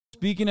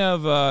Speaking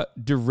of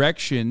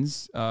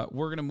directions,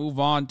 we're going to move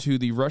on to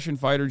the Russian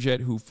fighter jet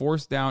who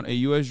forced down a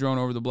U.S. drone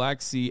over the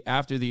Black Sea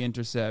after the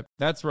intercept.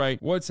 That's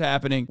right. What's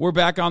happening? We're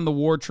back on the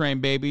war train,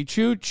 baby.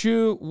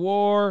 Choo-choo,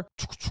 war.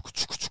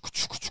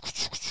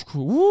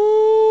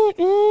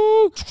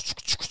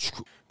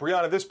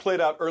 Brianna, this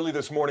played out early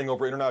this morning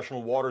over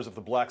international waters of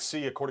the Black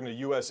Sea, according to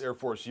U.S. Air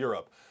Force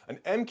Europe. An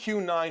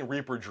MQ-9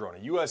 Reaper drone, a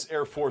U.S.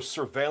 Air Force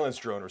surveillance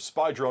drone or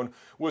spy drone,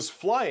 was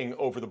flying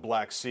over the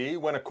Black Sea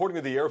when, according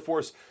to the Air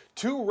Force,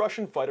 2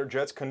 Russian fighter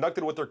jets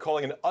conducted what they're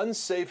calling an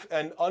unsafe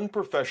and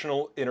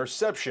unprofessional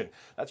interception.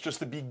 That's just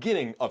the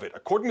beginning of it.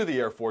 According to the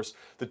Air Force,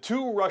 the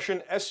 2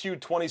 Russian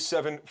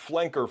Su-27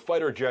 flanker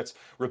fighter jets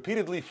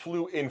repeatedly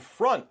flew in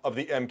front of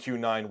the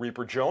MQ-9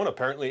 Reaper drone,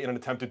 apparently in an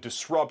attempt to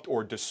disrupt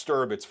or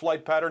disturb its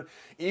flight pattern,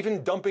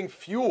 even dumping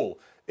fuel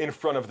in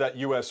front of that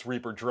U.S.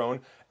 Reaper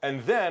drone.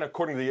 And then,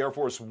 according to the Air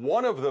Force,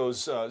 one of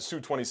those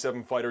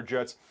Su-27 fighter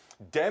jets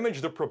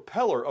damaged the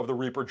propeller of the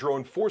Reaper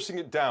drone, forcing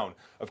it down.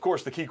 Of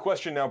course, the key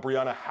question now,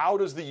 Brianna, how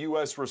does the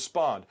U.S.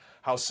 respond?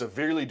 How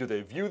severely do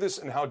they view this,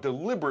 and how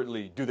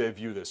deliberately do they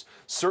view this?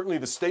 Certainly,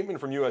 the statement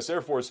from U.S.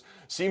 Air Force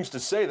seems to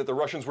say that the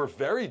Russians were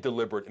very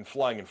deliberate in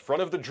flying in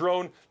front of the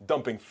drone,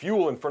 dumping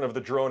fuel in front of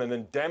the drone, and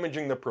then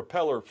damaging the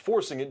propeller,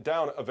 forcing it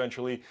down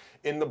eventually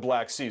in the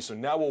Black Sea. So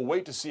now we'll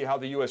wait to see how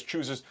the U.S.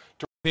 chooses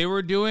to... They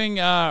were doing,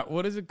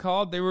 what is it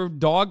called? They were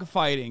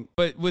dogfighting,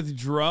 but with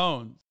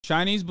drones.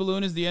 Chinese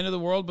balloon is the end of the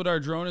world, but our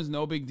drone is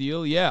no big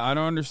deal. Yeah, I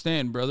don't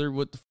understand, brother.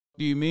 What the f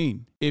do you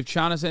mean? If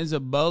China sends a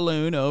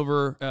balloon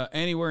over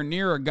anywhere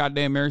near a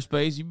goddamn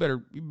airspace, you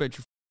bet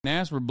your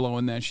ass we're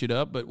blowing that shit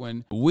up. But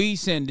when we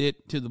send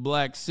it to the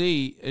Black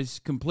Sea, it's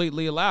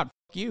completely allowed.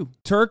 F you.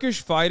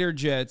 Turkish fighter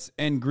jets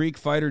and Greek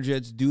fighter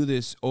jets do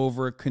this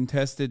over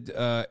contested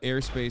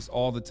airspace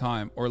all the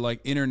time, or like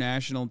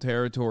international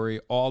territory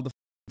all the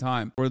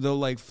time, where they'll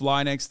like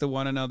fly next to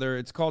one another.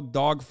 It's called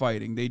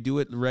dogfighting. They do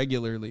it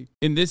regularly.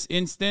 In this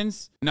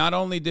instance, not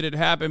only did it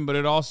happen, but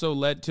it also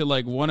led to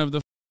like one of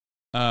the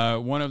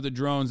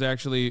drones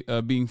actually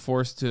being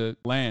forced to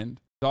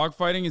land.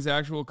 Dogfighting is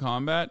actual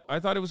combat.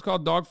 I thought it was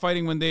called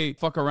dogfighting when they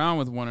fuck around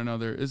with one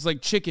another. It's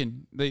like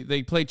chicken.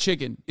 They play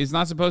chicken. It's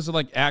not supposed to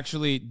like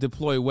actually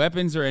deploy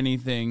weapons or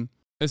anything.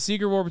 A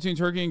secret war between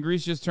Turkey and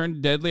Greece just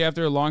turned deadly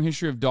after a long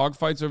history of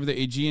dogfights over the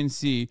Aegean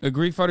Sea. A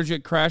Greek fighter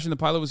jet crashed and the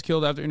pilot was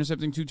killed after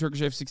intercepting 2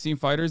 Turkish F-16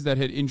 fighters that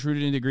had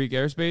intruded into Greek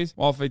airspace.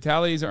 While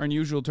fatalities are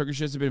unusual, Turkish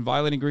jets have been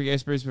violating Greek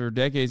airspace for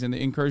decades, and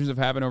the incursions have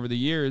happened over the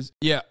years.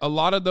 Yeah, a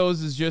lot of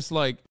those is just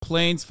like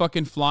planes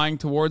fucking flying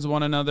towards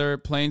one another,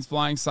 planes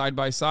flying side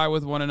by side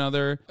with one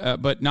another,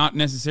 but not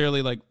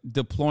necessarily like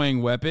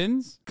deploying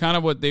weapons. Kind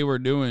of what they were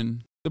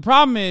doing. The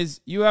problem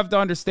is, you have to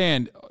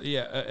understand,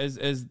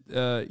 as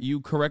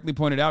you correctly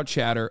pointed out,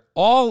 Chatter,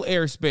 all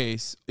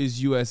airspace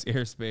is U.S.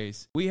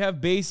 airspace. We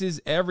have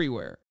bases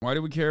everywhere. Why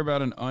do we care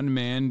about an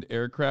unmanned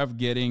aircraft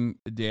getting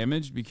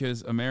damaged?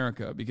 Because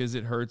America. Because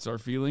it hurts our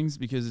feelings.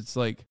 Because it's,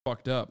 like,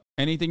 fucked up.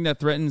 Anything that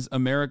threatens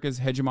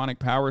America's hegemonic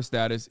power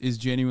status is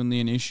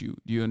genuinely an issue.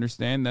 Do you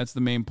understand? That's the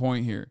main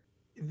point here.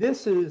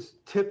 This is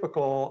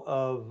typical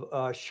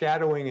of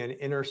shadowing and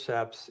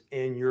intercepts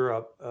in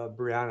Europe,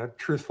 Brianna,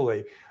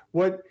 truthfully.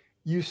 What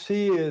you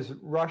see is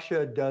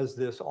Russia does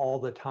this all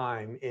the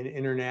time in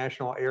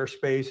international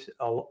airspace,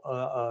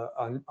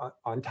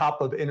 on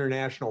top of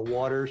international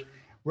waters.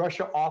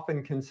 Russia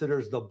often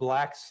considers the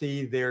Black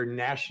Sea their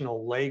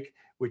national lake,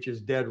 which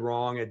is dead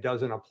wrong. It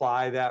doesn't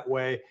apply that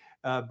way.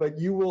 But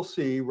you will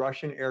see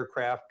Russian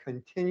aircraft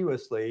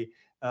continuously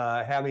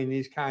having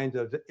these kinds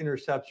of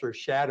intercepts or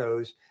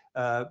shadows,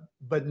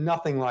 but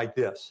nothing like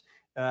this.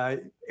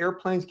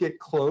 Airplanes get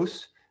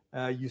close.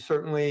 You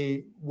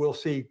certainly will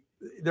see.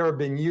 There have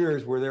been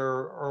years where there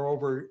are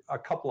over a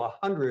couple of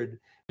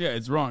hundred. Yeah,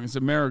 it's wrong. It's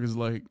America's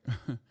lake.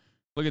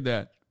 Look at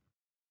that.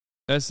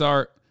 That's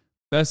our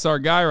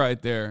guy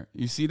right there.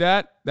 You see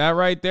that? That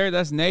right there?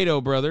 That's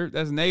NATO, brother.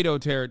 That's NATO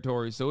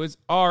territory. So it's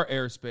our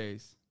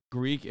airspace.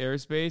 Greek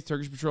airspace,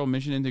 Turkish patrol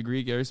mission into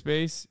Greek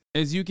airspace.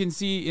 As you can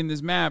see in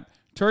this map,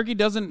 Turkey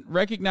doesn't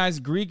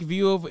recognize Greek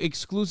view of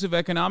exclusive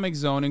economic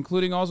zone,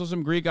 including also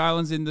some Greek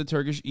islands in the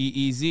Turkish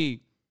EEZ.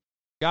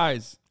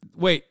 Guys,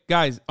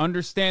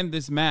 understand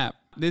this map.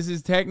 This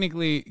is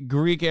technically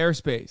Greek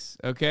airspace,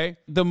 okay?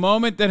 The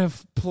moment that a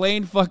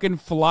plane fucking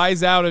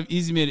flies out of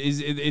Izmir,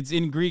 it's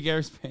in Greek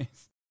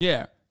airspace.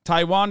 Yeah,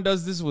 Taiwan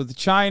does this with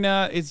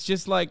China. It's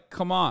just like,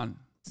 come on.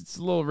 It's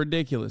a little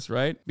ridiculous,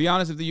 right? Be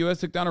honest, if the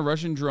U.S. took down a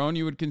Russian drone,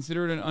 you would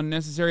consider it an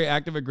unnecessary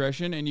act of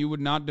aggression and you would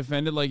not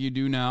defend it like you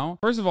do now.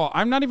 First of all,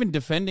 I'm not even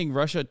defending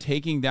Russia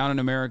taking down an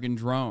American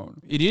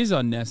drone. It is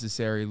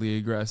unnecessarily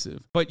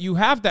aggressive. But you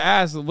have to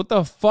ask, what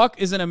the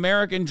fuck is an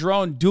American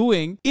drone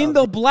doing in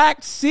the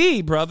Black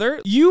Sea,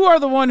 brother? You are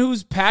the one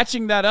who's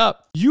patching that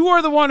up. You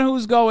are the one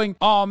who's going,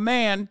 oh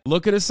man,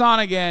 look at Hassan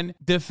again,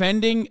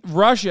 defending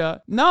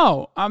Russia.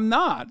 No, I'm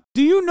not.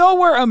 Do you know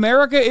where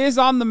America is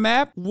on the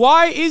map?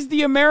 Why is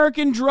the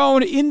American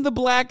drone in the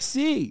Black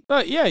Sea?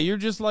 But yeah, you're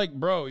just like,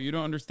 bro, you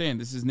don't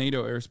understand. This is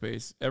NATO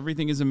airspace.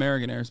 Everything is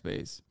American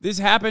airspace. This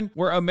happened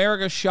where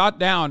America shot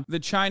down the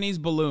Chinese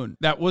balloon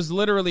that was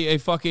literally a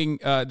fucking,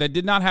 that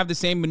did not have the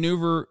same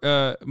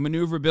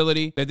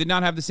maneuverability, that did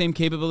not have the same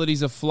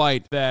capabilities of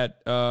flight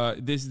that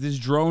this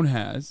drone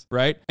has,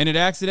 right? And it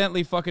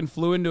accidentally fucking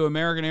flew into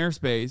American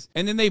airspace,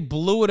 and then they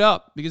blew it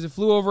up because it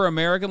flew over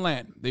American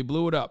land. They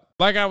blew it up.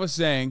 Like I was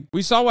saying,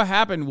 we saw what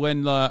happened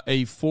when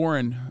a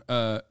foreign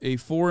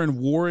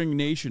warring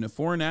nation, a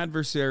foreign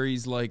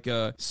adversary's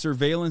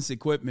surveillance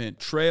equipment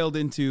trailed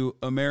into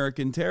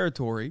American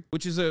territory,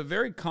 which is a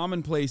very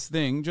commonplace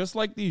thing, just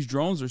like these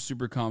drones are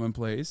super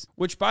commonplace,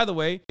 which, by the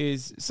way,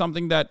 is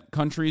something that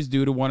countries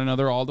do to one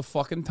another all the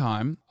fucking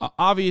time.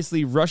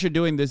 Obviously, Russia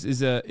doing this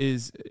is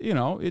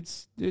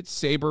it's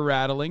saber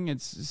rattling.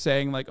 It's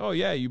saying like, oh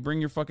yeah, you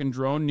bring your fucking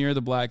drone near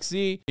the Black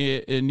Sea,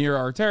 near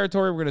our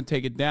territory, we're going to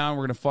take it down,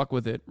 we're going to fuck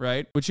with it,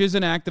 right? Which is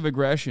an act of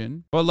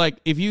aggression. But like,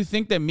 if you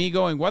think that me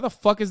going, why the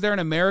fuck is there an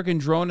American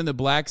drone in the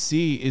Black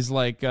Sea is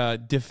like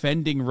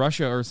defending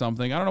Russia or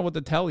something, I don't know what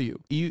to tell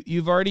you.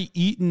 You've already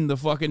eaten the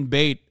fucking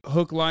bait,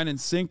 hook, line, and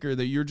sinker,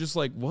 that you're just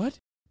like, what?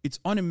 It's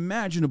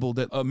unimaginable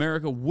that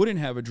America wouldn't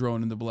have a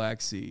drone in the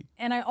Black Sea.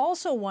 And I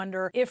also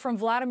wonder if, from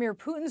Vladimir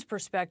Putin's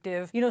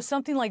perspective,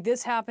 something like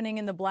this happening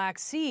in the Black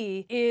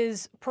Sea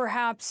is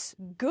perhaps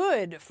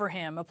good for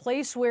him, a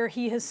place where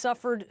he has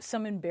suffered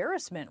some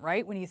embarrassment,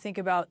 right? When you think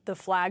about the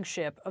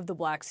flagship of the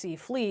Black Sea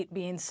Fleet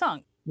being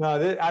sunk.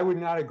 No, I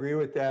would not agree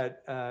with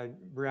that,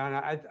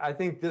 Brianna. I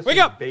think this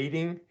is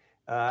baiting.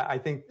 I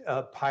think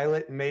a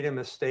pilot made a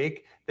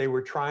mistake. They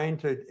were trying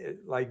to,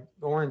 like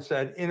Lauren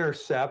said,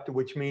 intercept,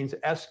 which means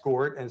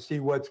escort and see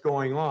what's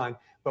going on.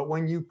 But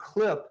when you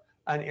clip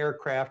an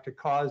aircraft to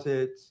cause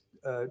it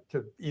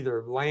to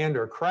either land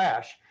or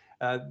crash,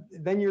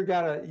 then you've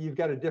got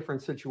a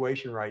different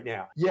situation right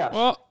now. Yes.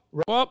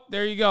 Well,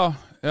 there you go.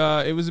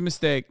 It was a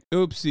mistake.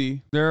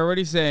 Oopsie. They're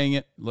already saying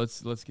it.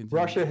 Let's continue.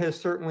 Russia has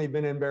certainly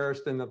been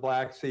embarrassed in the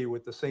Black Sea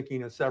with the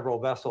sinking of several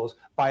vessels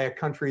by a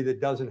country that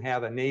doesn't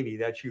have a navy.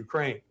 That's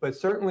Ukraine. But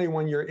certainly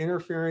when you're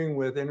interfering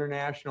with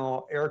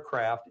international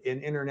aircraft in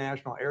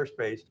international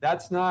airspace,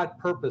 that's not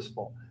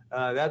purposeful.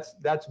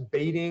 That's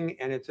baiting,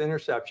 and it's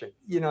interception.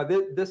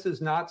 This is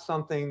not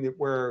something that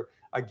where,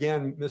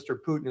 again, Mr.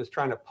 Putin is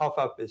trying to puff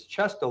up his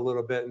chest a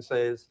little bit and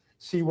says,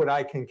 see what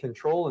I can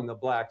control in the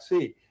Black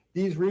Sea.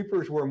 These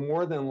Reapers were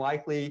more than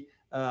likely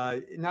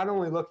not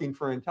only looking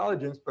for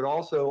intelligence, but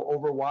also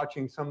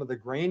overwatching some of the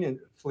grain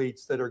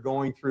fleets that are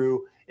going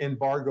through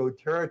embargoed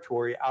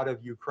territory out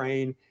of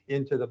Ukraine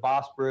into the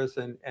Bosporus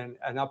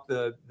and up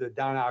the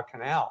Donau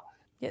Canal.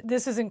 Yeah,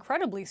 this is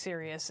incredibly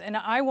serious. And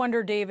I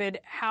wonder, David,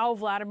 how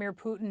Vladimir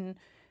Putin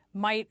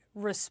might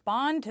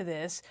respond to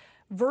this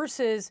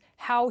versus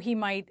how he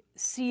might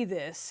see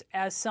this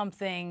as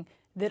something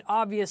that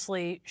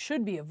obviously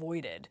should be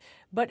avoided,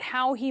 but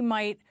how he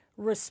might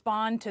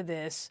respond to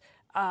this.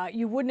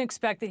 You wouldn't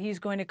expect that he's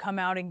going to come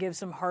out and give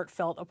some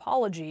heartfelt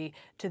apology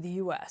to the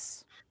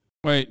U.S.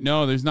 Wait,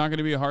 no, there's not going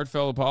to be a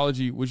heartfelt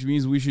apology, which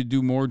means we should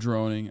do more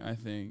droning, I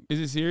think. Is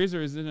it serious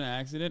or is it an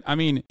accident? I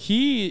mean,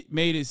 he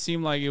made it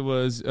seem like it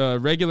was a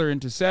regular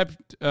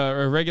intercept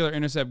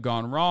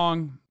gone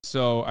wrong.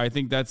 So I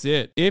think that's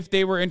it. If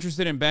they were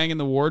interested in banging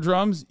the war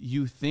drums,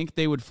 you think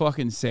they would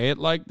fucking say it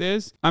like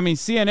this? I mean,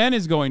 CNN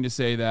is going to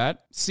say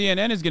that.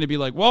 CNN is going to be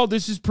like, well,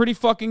 this is pretty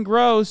fucking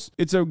gross.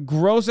 It's a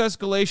gross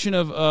escalation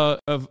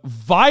of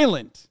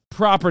violent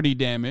property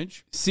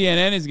damage.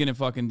 CNN is going to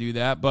fucking do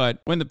that.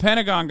 But when the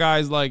Pentagon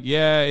guy's like,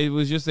 yeah, it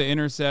was just an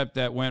intercept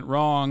that went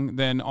wrong,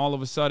 then all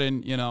of a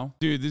sudden,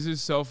 dude, this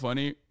is so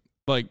funny.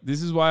 Like,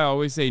 this is why I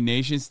always say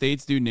nation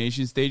states do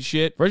nation state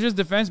shit. Russia's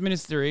defense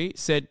ministry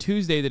said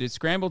Tuesday that it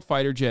scrambled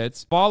fighter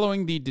jets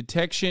following the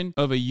detection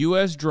of a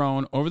U.S.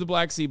 drone over the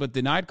Black Sea, but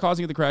denied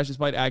causing the crash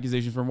despite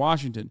accusations from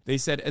Washington. They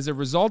said as a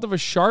result of a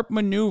sharp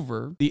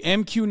maneuver, the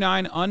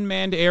MQ-9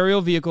 unmanned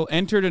aerial vehicle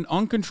entered an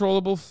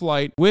uncontrollable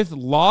flight with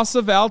loss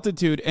of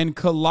altitude and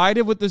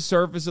collided with the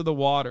surface of the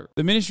water.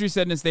 The ministry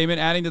said in a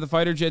statement, adding that the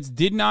fighter jets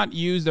did not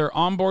use their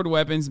onboard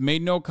weapons,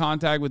 made no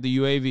contact with the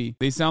UAV.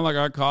 They sound like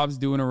our cops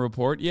doing a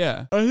report. Yeah.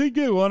 I think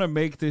they want to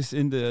make this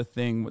into a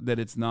thing that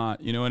it's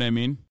not. You know what I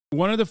mean?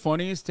 One of the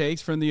funniest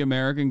takes from the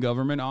American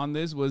government on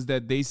this was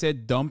that they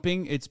said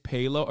dumping its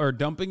payload or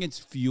dumping its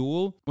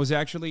fuel was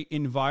actually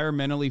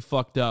environmentally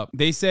fucked up.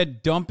 They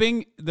said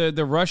dumping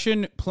the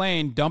Russian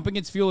plane, dumping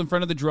its fuel in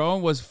front of the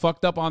drone was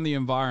fucked up on the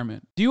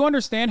environment. Do you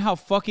understand how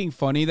fucking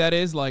funny that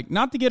is? Like,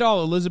 not to get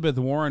all Elizabeth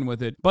Warren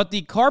with it, but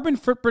the carbon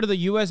footprint of the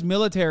U.S.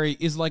 military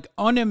is like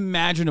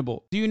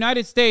unimaginable. The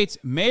United States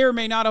may or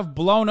may not have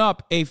blown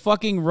up a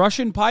fucking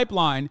Russian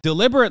pipeline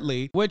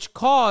deliberately, which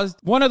caused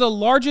one of the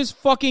largest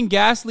fucking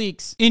gas leaks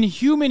leaks in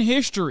human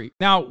history.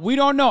 Now, we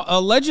don't know.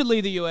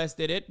 Allegedly, the U.S.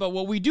 did it, but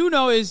what we do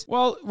know is,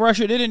 well,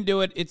 Russia didn't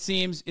do it. It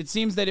seems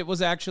that it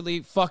was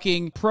actually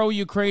fucking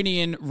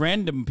pro-Ukrainian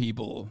random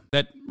people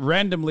that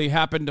randomly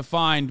happened to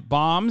find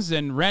bombs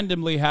and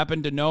randomly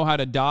happened to know how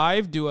to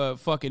dive, do a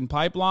fucking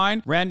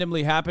pipeline,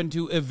 randomly happened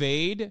to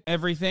evade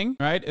everything,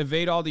 right?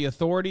 Evade all the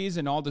authorities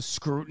and all the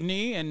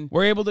scrutiny, and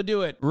we're able to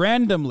do it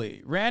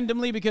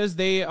randomly because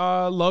they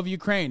love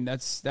Ukraine.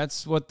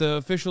 That's what the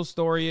official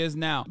story is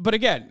now. But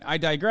again, I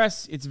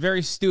digress. It's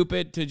very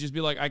stupid to just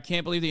be like, I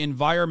can't believe the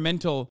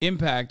environmental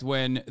impact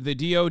when the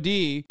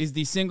DoD is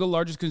the single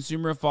largest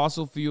consumer of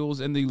fossil fuels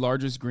and the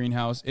largest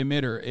greenhouse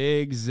emitter.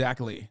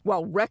 Exactly.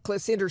 While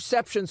reckless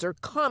interceptions are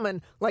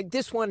common, like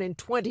this one in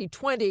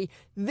 2020,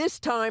 this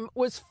time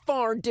was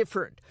far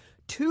different.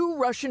 2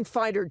 Russian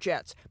fighter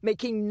jets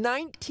making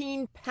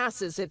 19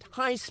 passes at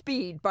high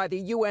speed by the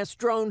U.S.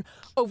 drone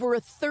over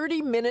a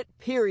 30-minute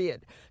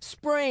period,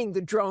 spraying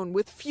the drone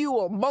with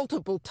fuel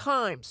multiple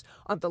times.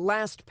 On the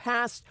last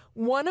pass,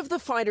 one of the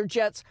fighter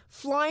jets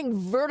flying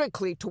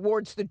vertically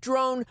towards the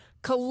drone,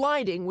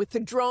 colliding with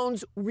the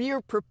drone's rear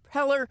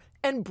propeller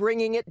and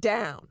bringing it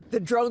down. The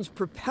drone's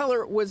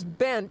propeller was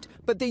bent,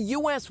 but the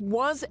U.S.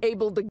 was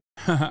able to...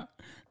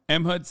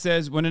 Mhud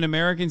says, when an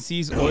American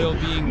sees oil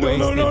being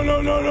wasted...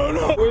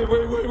 No.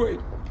 Wait.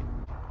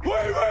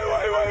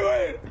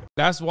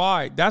 That's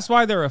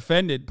why they're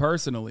offended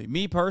personally.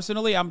 Me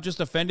personally, I'm just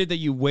offended that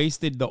you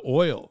wasted the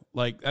oil.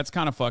 Like, that's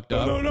kind of fucked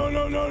up.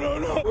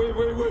 No.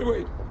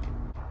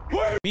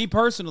 Wait. Me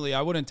personally,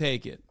 I wouldn't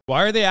take it.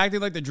 Why are they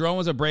acting like the drone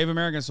was a brave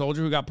American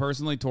soldier who got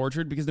personally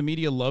tortured? Because the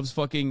media loves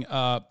fucking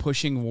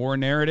pushing war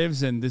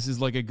narratives, and this is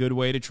like a good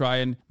way to try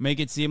and make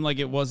it seem like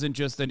it wasn't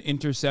just an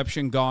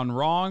interception gone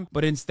wrong,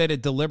 but instead a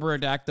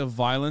deliberate act of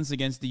violence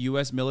against the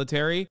U.S.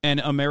 military and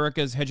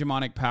America's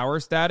hegemonic power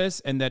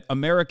status, and that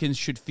Americans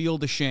should feel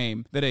the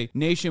shame that a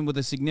nation with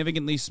a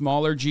significantly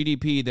smaller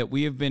GDP that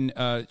we have been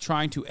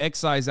trying to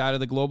excise out of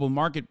the global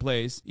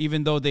marketplace,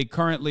 even though they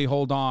currently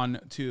hold on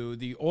to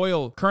the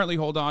oil, currently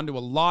hold on to a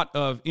lot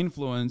of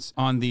influence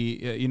on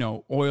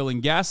the oil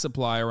and gas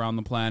supply around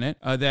the planet,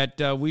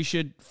 that we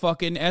should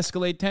fucking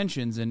escalate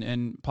tensions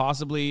and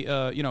possibly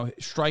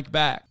strike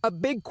back. A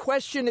big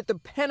question at the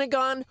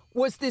Pentagon: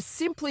 was this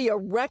simply a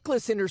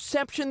reckless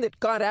interception that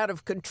got out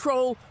of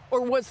control,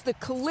 or was the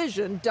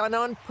collision done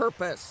on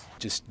purpose?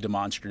 Just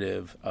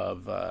demonstrative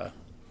of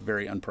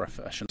very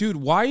unprofessional. Dude,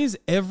 why is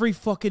every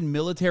fucking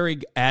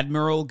military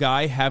admiral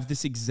guy have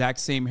this exact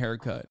same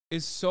haircut?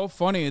 It's so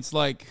funny. It's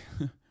like...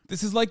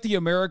 This is like the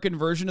American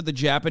version of the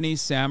Japanese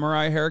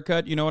samurai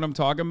haircut. You know what I'm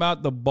talking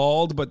about? The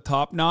bald but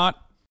top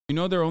knot. You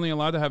know they're only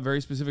allowed to have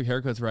very specific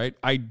haircuts, right?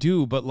 I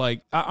do, but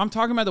like, I'm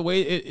talking about the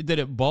way that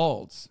it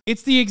balds.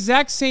 It's the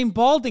exact same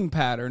balding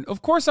pattern.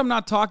 Of course, I'm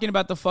not talking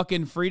about the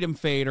fucking freedom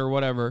fade or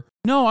whatever.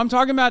 No, I'm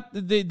talking about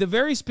the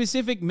very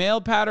specific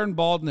male pattern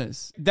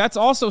baldness. That's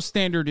also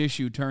standard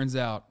issue, turns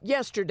out.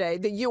 Yesterday,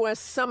 the U.S.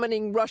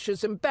 summoning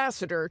Russia's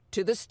ambassador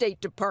to the State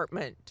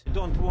Department. We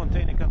don't want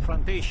any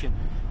confrontation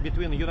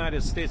between the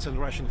United States and the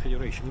Russian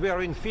Federation. We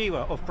are in favor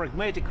of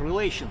pragmatic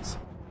relations.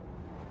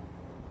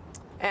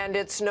 And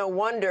it's no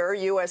wonder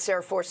U.S.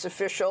 Air Force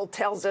official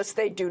tells us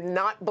they do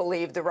not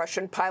believe the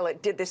Russian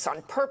pilot did this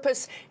on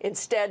purpose,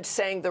 instead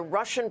saying the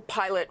Russian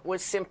pilot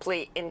was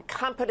simply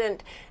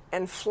incompetent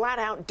and flat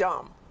out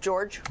dumb.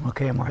 George?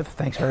 Okay, Martha,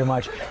 thanks very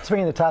much.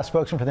 Speaking of the top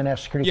spokesman for the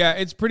National Security... Yeah,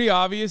 it's pretty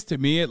obvious to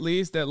me, at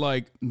least, that,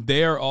 like,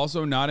 they are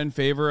also not in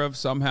favor of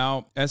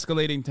somehow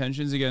escalating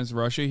tensions against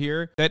Russia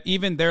here. That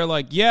even they're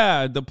like,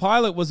 yeah, the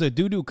pilot was a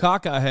doo-doo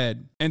caca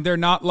head. And they're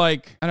not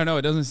like, I don't know,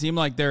 it doesn't seem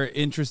like they're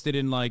interested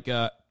in, like,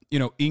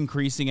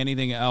 increasing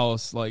anything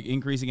else, like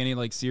increasing any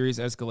like serious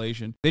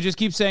escalation. They just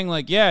keep saying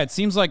like, yeah, it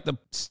seems like the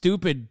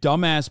stupid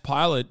dumbass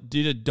pilot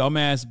did a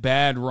dumbass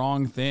bad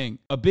wrong thing.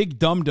 A big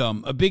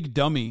dum-dum, a big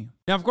dummy.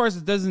 Now, of course,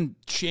 it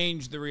doesn't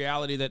change the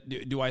reality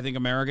that do I think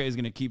America is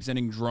going to keep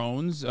sending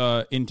drones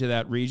into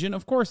that region?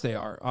 Of course they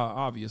are,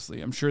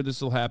 obviously. I'm sure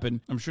this will happen.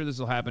 I'm sure this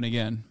will happen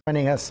again.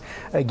 Joining us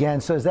again.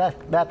 So is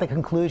that the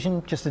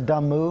conclusion? Just a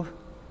dumb move?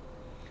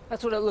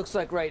 That's what it looks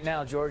like right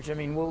now, George. I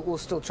mean, we'll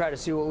still try to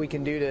see what we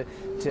can do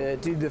to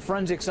do the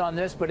forensics on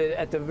this, but it,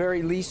 at the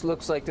very least,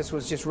 looks like this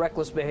was just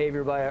reckless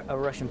behavior by a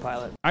Russian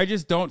pilot. I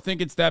just don't think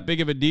it's that big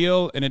of a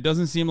deal, and it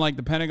doesn't seem like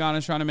the Pentagon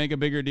is trying to make a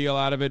bigger deal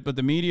out of it, but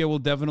the media will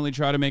definitely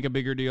try to make a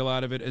bigger deal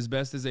out of it as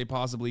best as they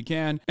possibly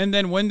can. And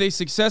then when they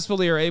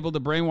successfully are able to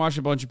brainwash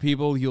a bunch of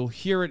people, you'll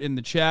hear it in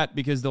the chat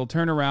because they'll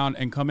turn around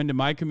and come into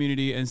my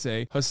community and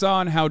say,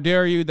 Hassan, how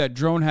dare you? That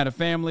drone had a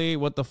family.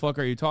 What the fuck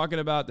are you talking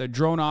about? The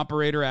drone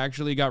operator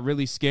actually got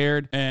really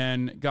scared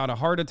and got a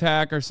heart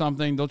attack or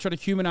something. They'll try to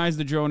humanize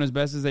the drone as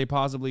best as they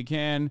possibly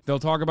can. They'll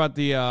talk about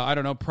the,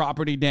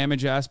 property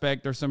damage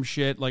aspect or some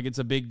shit like it's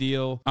a big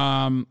deal.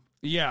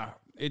 Yeah.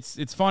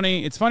 It's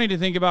funny. It's funny to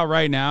think about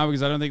right now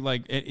because I don't think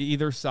like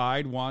either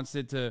side wants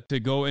it to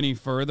go any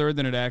further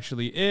than it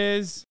actually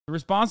is. The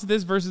response to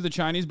this versus the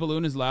Chinese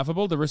balloon is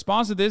laughable. The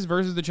response to this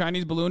versus the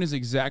Chinese balloon is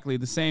exactly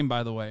the same,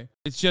 by the way.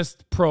 It's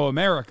just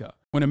pro-America.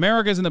 When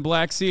America's in the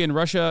Black Sea and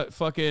Russia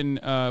fucking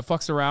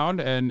fucks around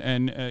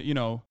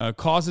and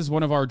causes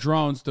one of our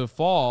drones to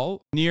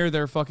fall near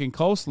their fucking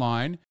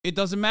coastline, it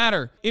doesn't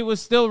matter. It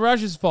was still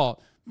Russia's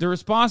fault. The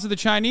response to the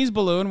Chinese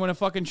balloon, when a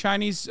fucking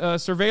Chinese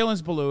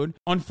surveillance balloon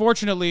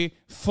unfortunately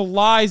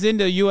flies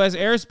into U.S.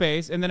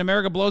 airspace and then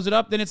America blows it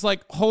up, then it's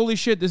like, holy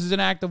shit, this is an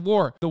act of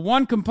war. The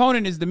one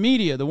component is the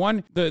media.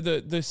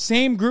 The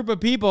same group of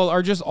people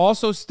are just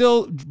also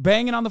still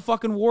banging on the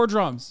fucking war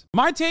drums.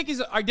 My take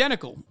is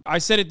identical. I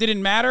said it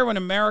didn't matter when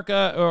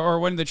America or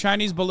when the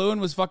Chinese balloon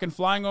was fucking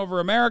flying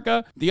over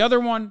America. The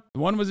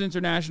one was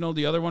international.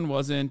 The other one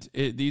wasn't.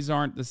 These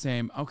aren't the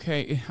same.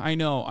 Okay, I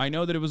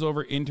know that it was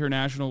over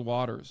international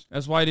waters.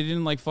 That's why they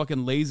didn't like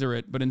fucking laser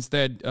it, but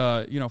instead,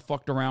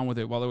 fucked around with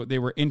it while they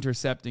were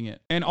intercepting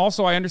it. And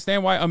also, I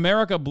understand why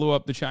America blew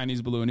up the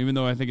Chinese balloon, even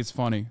though I think it's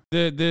funny.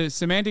 The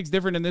semantics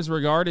different in this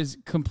regard is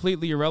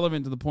completely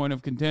irrelevant to the point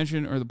of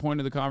contention or the point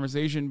of the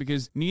conversation,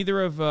 because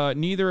neither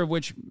of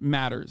which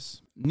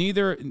matters.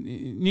 Neither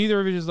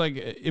of it is like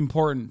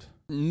important.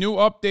 New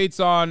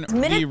updates on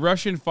the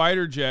Russian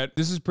fighter jet.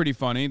 This is pretty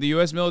funny. The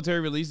U.S. military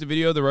released a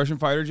video of the Russian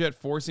fighter jet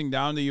forcing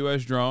down the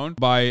U.S. drone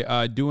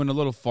by doing a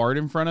little fart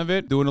in front of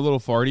it, doing a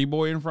little farty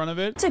boy in front of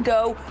it. To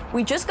go,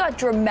 we just got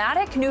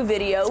dramatic new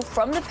video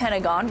from the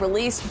Pentagon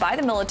released by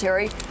the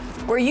military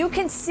where you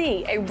can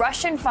see a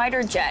Russian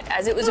fighter jet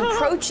as it was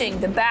approaching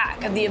the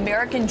back of the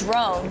American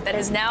drone that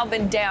has now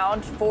been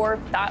downed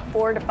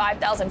 4,000 to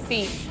 5,000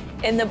 feet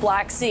in the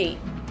Black Sea.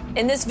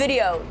 In this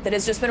video that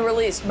has just been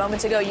released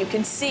moments ago, you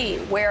can see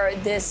where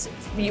this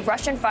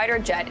Russian fighter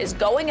jet is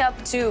going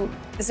up to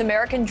this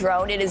American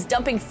drone. It is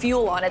dumping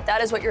fuel on it.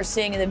 That is what you're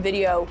seeing in the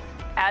video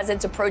as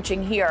it's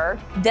approaching here.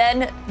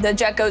 Then the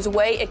jet goes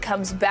away, it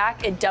comes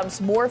back, it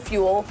dumps more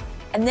fuel,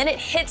 and then it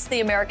hits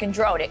the American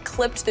drone. It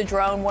clipped the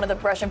drone, one of the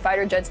Russian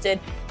fighter jets did.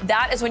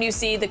 That is when you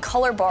see the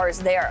color bars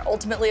there.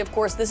 Ultimately, of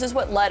course, this is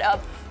what led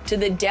up to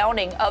the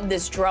downing of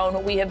this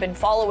drone we have been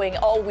following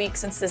all week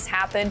since this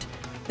happened.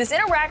 This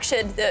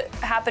interaction that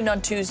happened on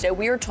Tuesday,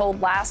 we are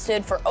told,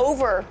 lasted for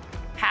over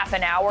half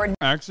an hour.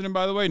 Accident,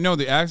 by the way? No,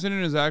 the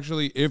accident is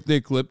actually, if they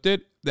clipped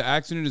it, the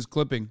accident is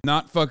clipping,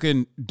 not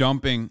fucking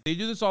dumping. They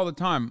do this all the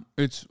time.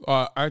 It's,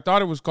 I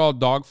thought it was called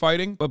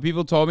dogfighting, but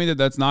people told me that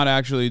that's not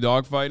actually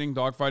dogfighting.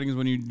 Dogfighting is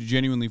when you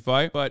genuinely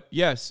fight. But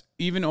yes,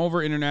 even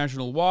over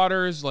international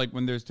waters, like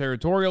when there's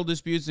territorial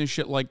disputes and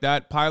shit like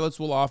that, pilots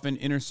will often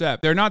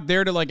intercept. They're not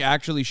there to like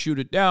actually shoot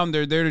it down.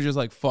 They're there to just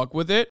like fuck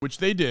with it, which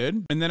they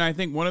did. And then I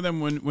think one of them,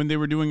 when they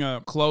were doing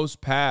a close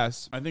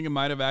pass, I think it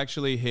might have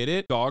actually hit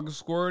it. Dog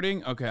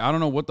squirting. Okay, I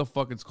don't know what the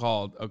fuck it's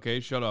called. Okay,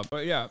 shut up.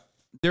 But yeah.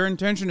 Their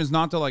intention is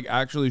not to like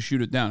actually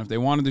shoot it down. If they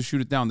wanted to shoot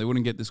it down, they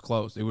wouldn't get this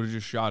close. They would have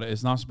just shot it.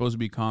 It's not supposed to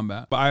be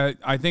combat. But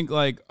I think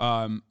like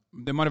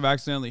they might have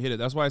accidentally hit it.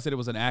 That's why I said it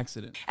was an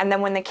accident. And then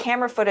when the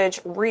camera footage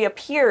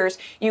reappears,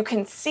 you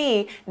can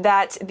see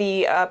that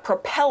the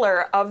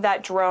propeller of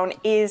that drone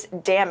is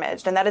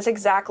damaged. And that is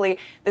exactly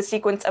the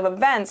sequence of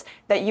events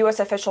that U.S.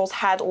 officials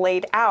had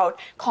laid out,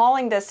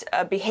 calling this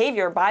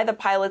behavior by the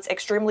pilots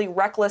extremely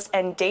reckless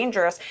and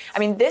dangerous. I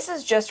mean, this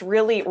is just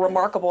really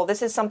remarkable.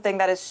 This is something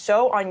that is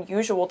so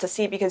unusual to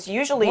see, because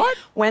usually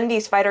when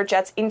these fighter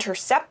jets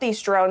intercept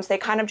these drones, they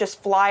kind of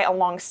just fly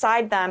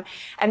alongside them.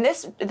 And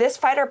this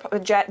fighter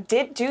jet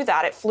did do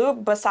that. It flew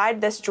beside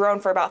this drone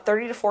for about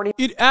 30 to 40.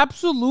 It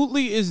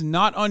absolutely is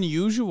not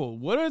unusual.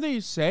 What are they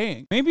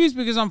saying? Maybe it's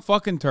because I'm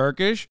fucking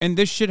Turkish and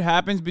this shit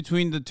happens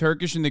between the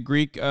Turkish and the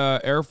Greek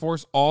Air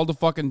Force all the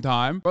fucking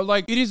time. But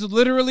like, it is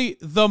literally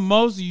the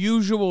most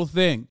usual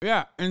thing.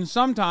 Yeah. And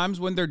sometimes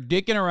when they're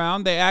dicking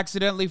around, they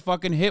accidentally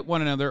fucking hit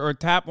one another or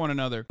tap one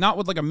another. Not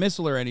with like a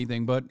missile or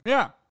anything, but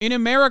yeah. In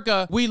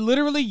America, we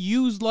literally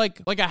used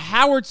like a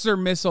howitzer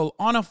missile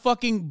on a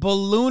fucking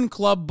balloon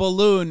club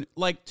balloon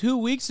like 2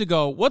 weeks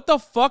ago. What the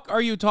fuck are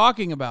you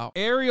talking about?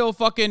 Aerial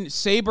fucking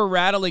saber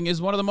rattling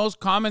is one of the most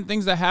common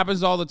things that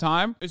happens all the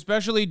time,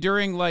 especially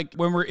during like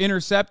when we're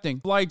intercepting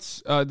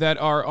flights that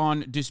are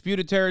on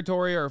disputed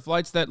territory or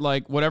flights that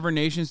like whatever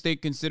nation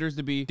state considers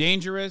to be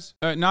dangerous.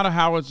 Not a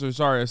howitzer,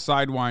 sorry, a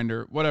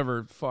sidewinder,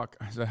 whatever. Fuck,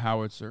 it's a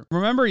howitzer.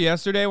 Remember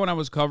yesterday when I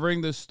was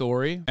covering this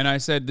story and I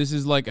said this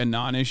is like a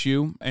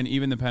non-issue? And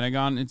even the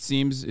Pentagon, it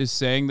seems, is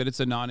saying that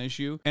it's a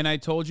non-issue. And I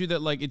told you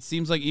that, like, it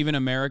seems like even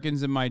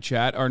Americans in my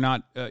chat are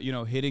not,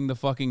 hitting the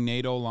fucking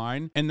NATO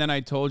line. And then I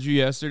told you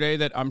yesterday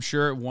that I'm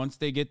sure once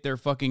they get their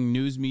fucking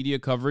news media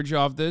coverage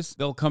of this,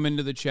 they'll come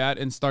into the chat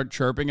and start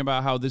chirping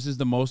about how this is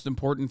the most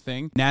important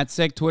thing.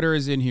 NatSec Twitter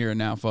is in here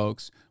now,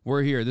 folks.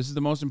 We're here. This is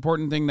the most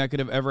important thing that could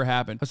have ever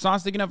happened.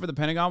 Hassan sticking up for the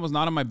Pentagon was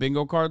not on my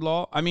bingo card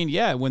law. I mean,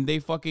 yeah, when they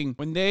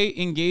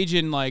engage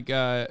in like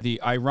the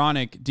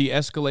ironic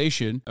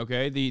de-escalation,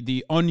 okay,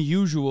 the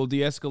unusual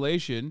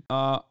de-escalation,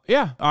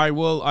 yeah, I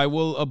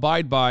will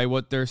abide by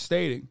what they're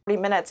stating. 40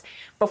 minutes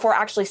before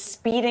actually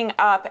speeding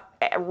up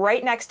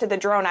right next to the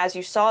drone, as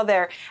you saw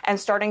there, and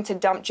starting to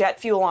dump jet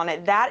fuel on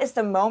it. That is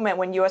the moment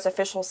when U.S.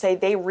 officials say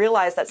they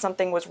realized that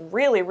something was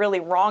really, really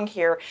wrong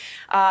here.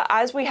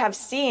 As we have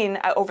seen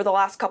over the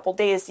last couple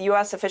days,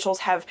 U.S. officials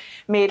have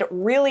made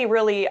really,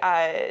 really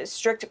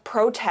strict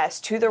protests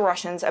to the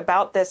Russians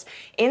about this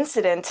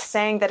incident,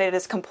 saying that it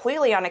is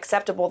completely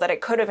unacceptable, that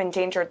it could have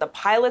endangered the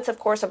pilots, of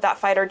course, of that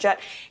fighter jet,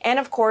 and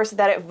of course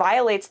that it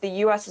violates the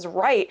U.S.'s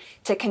right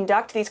to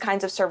conduct these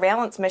kinds of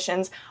surveillance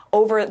missions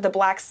over the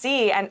Black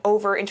Sea and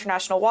over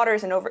international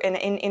waters and over in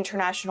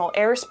international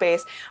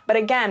airspace. But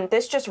again,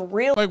 this just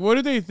really... Like, what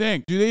do they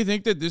think? Do they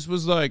think that this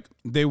was like,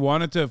 they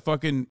wanted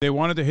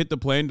to hit the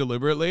plane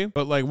deliberately?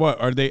 But like, what?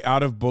 Are they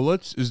out of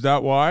bullets? Is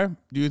that why?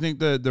 Do you think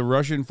the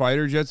Russian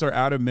fighter jets are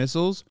out of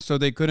missiles so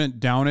they couldn't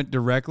down it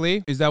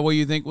directly? Is that what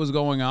you think was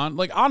going on?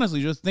 Like,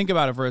 honestly, just think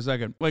about it for a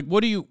second. Like,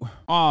 what do you...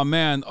 Oh,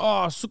 man.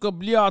 Oh, suka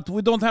blyat.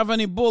 We don't have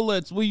any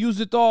bullets. We use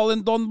it all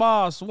in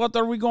Donbass. What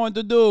are we going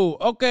to do?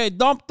 Okay,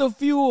 dump the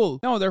fuel.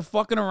 No, they're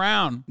fucking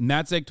around. And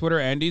that's like Twitter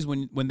Andes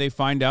when they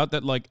find out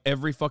that like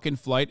every fucking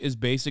flight is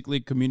basically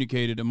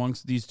communicated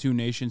amongst these two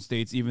nation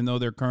states, even though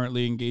they're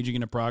currently engaging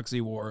in a proxy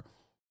war.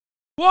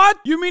 What?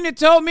 You mean to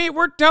tell me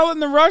we're telling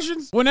the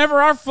Russians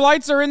whenever our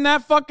flights are in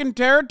that fucking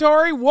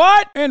territory?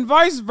 What? And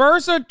vice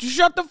versa?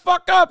 Shut the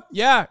fuck up.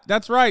 Yeah,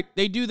 that's right.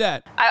 They do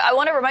that. I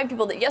want to remind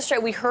people that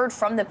yesterday we heard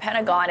from the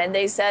Pentagon, and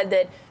they said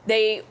that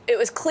it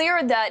was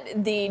clear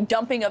that the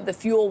dumping of the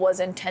fuel was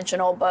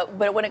intentional, but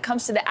when it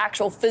comes to the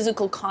actual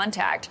physical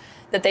contact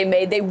that they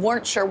made, they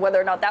weren't sure whether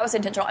or not that was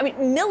intentional. I mean,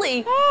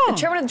 Milley, the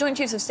chairman of the Joint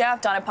Chiefs of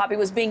Staff, Donna Poppy,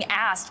 was being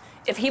asked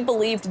if he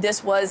believed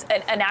this was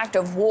an act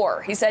of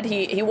war. He said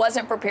he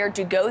wasn't prepared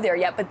to go there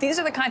yet, but these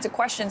are the kinds of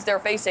questions they're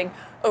facing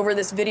over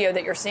this video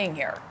that you're seeing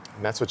here.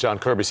 And that's what John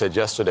Kirby said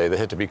yesterday. They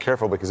had to be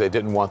careful because they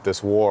didn't want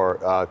this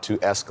war to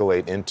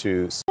escalate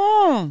into...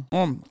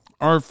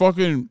 Our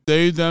fucking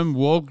them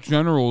woke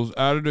generals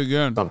at it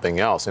again.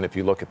 Something else. And if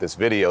you look at this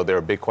video, there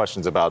are big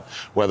questions about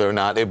whether or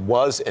not it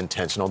was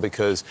intentional,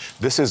 because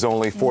this is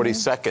only 40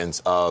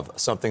 seconds of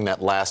something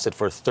that lasted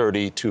for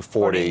 30 to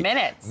 40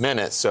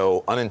 minutes.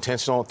 So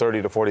unintentional,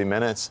 30 to 40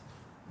 minutes.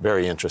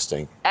 Very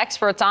interesting.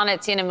 Experts on it,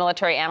 CNN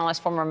military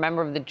analyst, former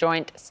member of the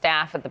Joint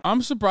Staff at the...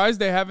 I'm surprised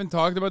they haven't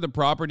talked about the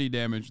property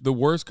damage. The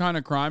worst kind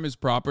of crime is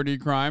property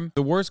crime.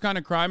 The worst kind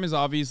of crime is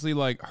obviously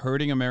like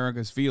hurting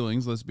America's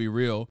feelings, let's be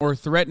real, or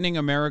threatening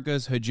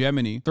America's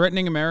hegemony,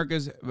 threatening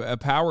America's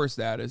power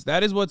status.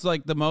 That is what's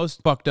like the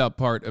most fucked up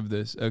part of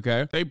this,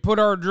 okay? They put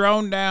our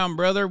drone down,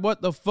 brother.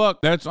 What the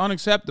fuck? That's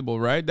unacceptable,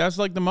 right? That's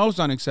like the most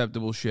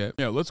unacceptable shit.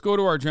 Yeah, let's go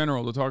to our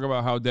general to talk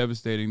about how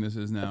devastating this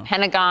is now.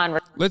 Pentagon...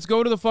 Let's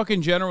go to the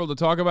fucking general to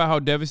talk about how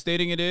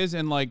devastating it is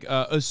and like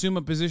assume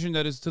a position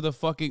that is to the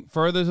fucking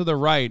further to the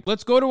right.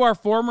 Let's go to our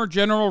former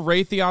general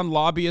Raytheon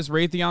lobbyist,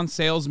 Raytheon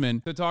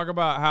salesman, to talk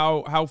about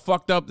how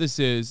fucked up this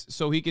is,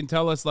 so he can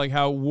tell us like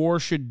how war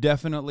should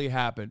definitely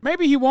happen.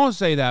 Maybe he won't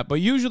say that, but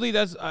usually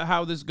that's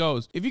how this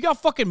goes. If you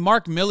got fucking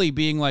Mark Milley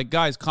being like,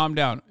 guys, calm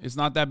down, it's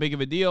not that big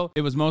of a deal,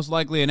 it was most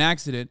likely an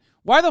accident,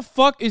 why the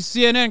fuck is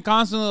CNN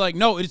constantly like,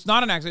 no, it's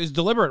not an accident, it's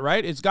deliberate,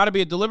 right? It's got to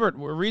be a deliberate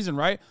reason,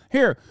 right?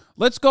 Here,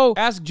 let's go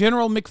ask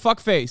General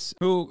McFuckface,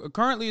 who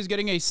currently is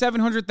getting a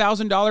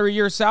 $700,000 a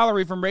year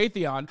salary from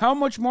Raytheon, how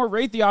much more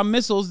Raytheon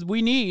missiles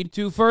we need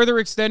to further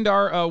extend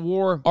our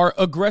our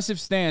aggressive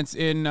stance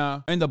in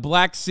the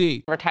Black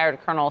Sea. Retired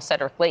Colonel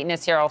Cedric Layton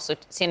is here, also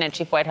CNN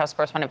Chief White House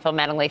Correspondent Phil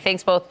Mattingly.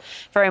 Thanks both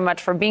very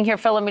much for being here.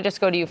 Phil, let me just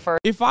go to you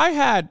first. If I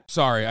had,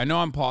 sorry, I know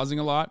I'm pausing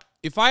a lot.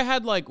 If I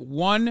had like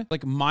one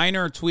like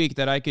minor tweak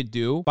that I could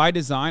do by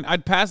design,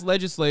 I'd pass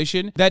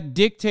legislation that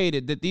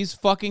dictated that these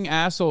fucking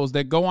assholes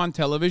that go on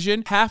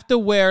television have to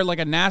wear like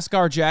a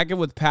NASCAR jacket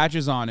with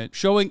patches on it,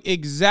 showing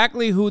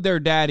exactly who their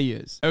daddy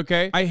is.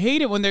 Okay? I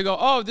hate it when they go,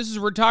 oh, this is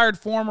retired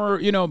former,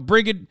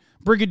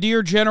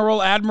 Brigadier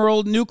General,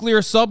 Admiral,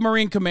 Nuclear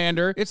Submarine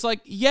Commander. It's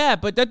like, yeah,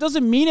 but that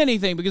doesn't mean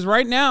anything because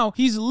right now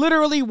he's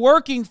literally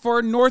working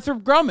for Northrop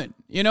Grumman.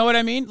 You know what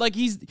I mean? Like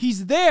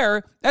he's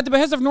there at the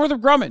behest of Northrop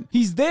Grumman.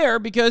 He's there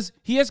because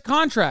he has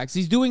contracts.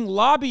 He's doing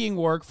lobbying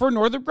work for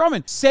Northrop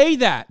Grumman. Say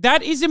that.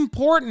 That is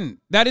important.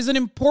 That is an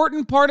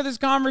important part of this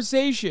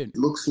conversation. It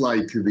looks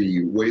like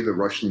the way the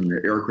Russian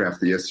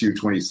aircraft, the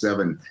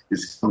Su-27,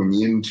 is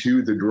coming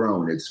into the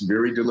drone. It's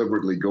very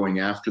deliberately going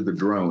after the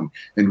drone.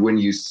 And when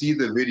you see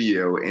the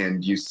video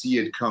and you see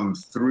it come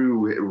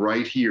through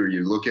right here,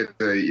 you look at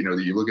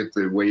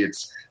the way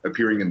it's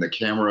appearing in the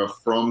camera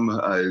from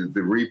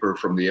the Reaper,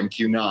 from the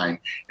MQ-9, and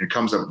it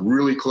comes up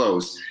really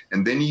close,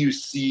 and then you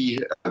see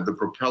the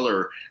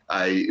propeller.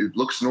 It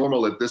looks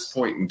normal at this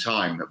point in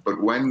time,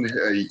 but when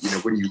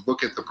you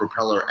look at the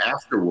propeller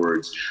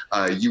afterwards,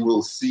 you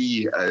will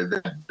see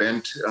the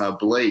bent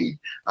blade,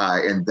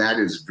 and that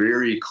is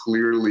very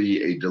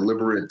clearly a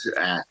deliberate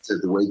act.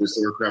 The way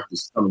this aircraft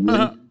is coming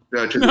in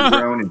to the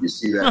drone, and you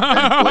see that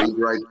bent blade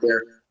right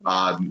there.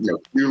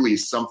 Clearly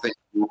something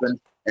happened.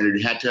 and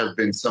it had to have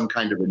been some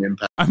kind of an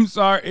impact. I'm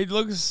sorry. It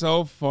looks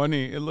so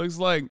funny. It looks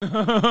like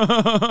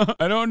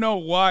I don't know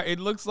why. It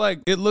looks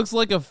like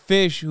a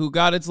fish who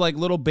got its like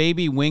little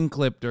baby wing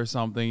clipped or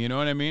something. You know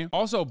what I mean?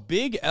 Also,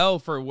 big L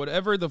for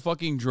whatever the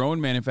fucking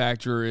drone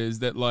manufacturer is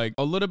that like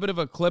a little bit of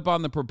a clip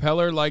on the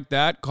propeller like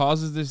that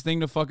causes this thing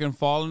to fucking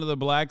fall into the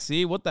Black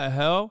Sea. What the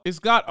hell? It's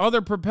got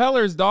other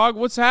propellers, dog.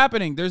 What's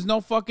happening? There's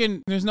no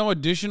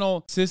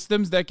additional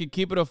systems that could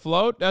keep it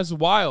afloat. That's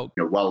wild.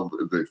 You know, while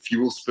the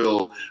fuel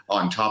spill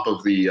on top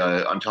of the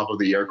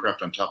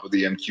aircraft, on top of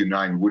the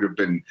MQ-9 would have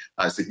been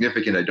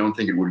significant, I don't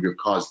think it would have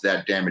caused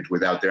that damage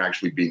without there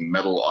actually being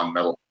metal on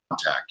metal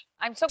contact.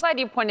 I'm so glad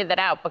you pointed that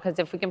out, because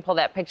if we can pull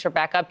that picture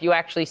back up, you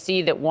actually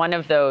see that one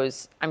of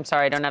those, I'm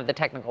sorry, I don't have the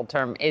technical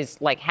term, is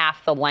like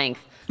half the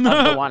length of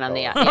the one on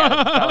the, the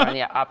propeller on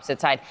the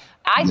opposite side.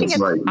 I think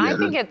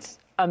it's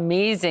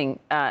amazing,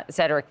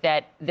 Cedric,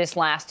 that this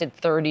lasted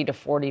 30 to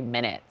 40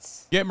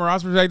 minutes. Get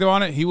Murat's perspective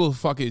on it. He will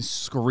fucking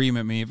scream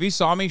at me. If he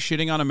saw me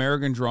shitting on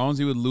American drones,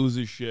 he would lose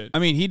his shit. I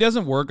mean, he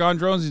doesn't work on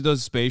drones. He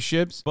does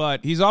spaceships,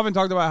 but he's often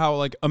talked about how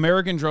like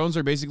American drones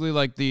are basically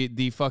like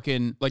the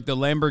fucking like the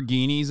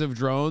Lamborghinis of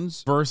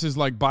drones versus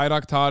like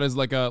Bayraktar is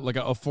like a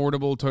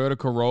affordable Toyota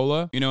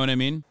Corolla. You know what I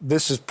mean?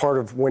 This is part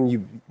of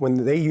when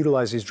they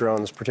utilize these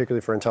drones, particularly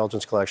for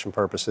intelligence collection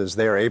purposes,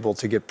 they are able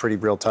to get pretty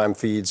real-time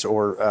feeds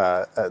or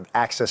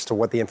access to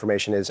what the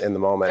information is in the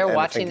moment. They're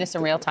watching this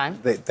in real time?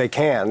 They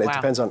can. Wow. It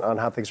depends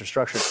on how things are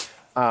structured.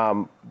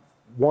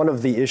 One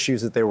of the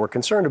issues that they were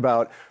concerned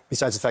about,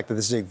 besides the fact that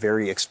this is a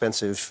very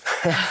expensive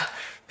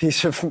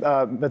piece of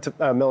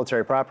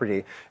military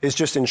property, is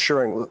just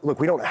ensuring, look,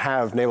 we don't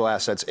have naval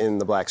assets in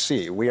the Black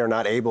Sea. We are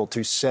not able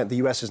to the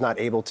U.S. is not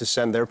able to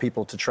send their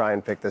people to try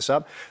and pick this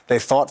up. They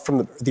thought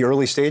from the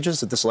early stages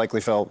that this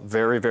likely fell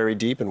very, very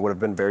deep and would have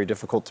been very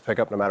difficult to pick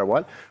up no matter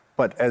what.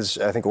 But as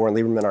I think Oren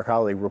Lieberman, our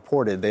colleague,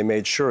 reported, they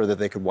made sure that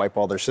they could wipe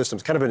all their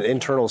systems. Kind of an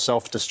internal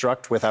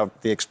self-destruct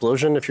without the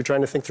explosion, if you're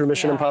trying to think through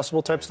Mission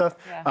Impossible type stuff,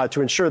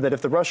 to ensure that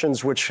if the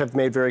Russians, which have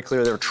made very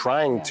clear they're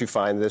trying to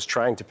find this,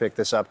 trying to pick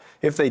this up,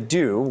 if they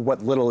do,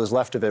 what little is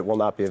left of it will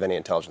not be of any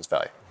intelligence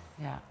value.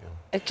 Yeah.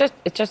 It's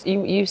just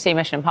you say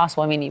Mission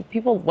Impossible. I mean,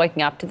 people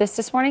waking up to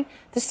this morning,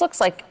 this looks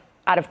like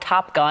out of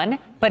Top Gun,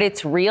 but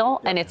it's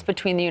real, and it's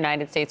between the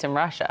United States and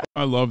Russia.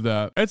 I love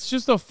that. It's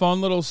just a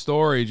fun little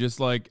story, just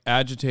like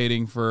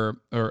advocating for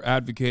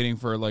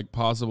like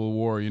possible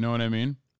war. You know what I mean?